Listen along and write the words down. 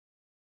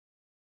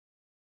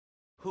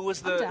Who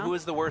was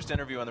the worst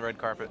interview on the red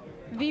carpet?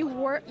 You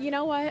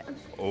know what?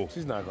 Oh,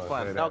 she's not going to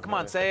say that. No, come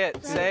on, say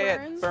it. Say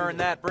it. Burn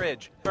that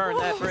bridge. Burn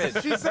that bridge.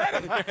 She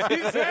said it.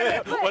 She said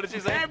it. What did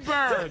she say? Red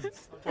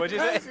birds. What did you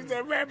say? She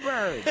said red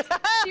birds.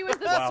 She was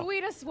the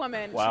sweetest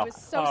woman. Wow. She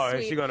was so sweet.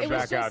 Is she going to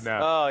back out now?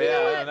 Oh,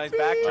 yeah. Nice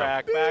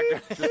backtrack.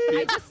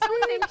 I just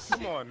don't think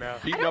Come on now.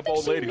 Beating up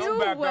old ladies. she knew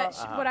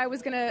what I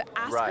was going to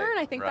ask her, and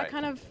I think that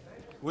kind of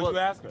What'd you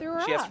ask her? threw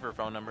her She asked off. for her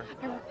phone number.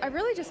 I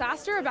really just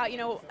asked her about,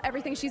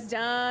 everything she's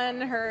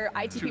done, her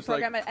ITP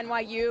program at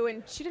NYU,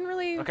 and she didn't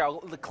really...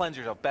 Okay, cleanse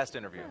yourself. Best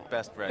interview.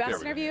 Best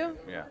interview?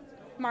 Yeah.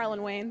 Marlon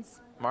Wayans.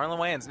 Marlon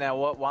Wayans. Now,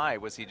 why?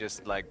 Was he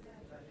just,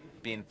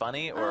 being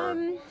funny, or...?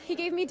 He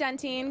gave me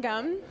dentine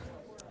gum,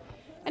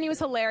 and he was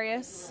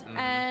hilarious,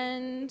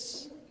 and...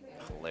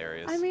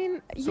 Hilarious. I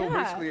mean, So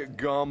basically a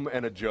gum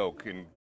and a joke in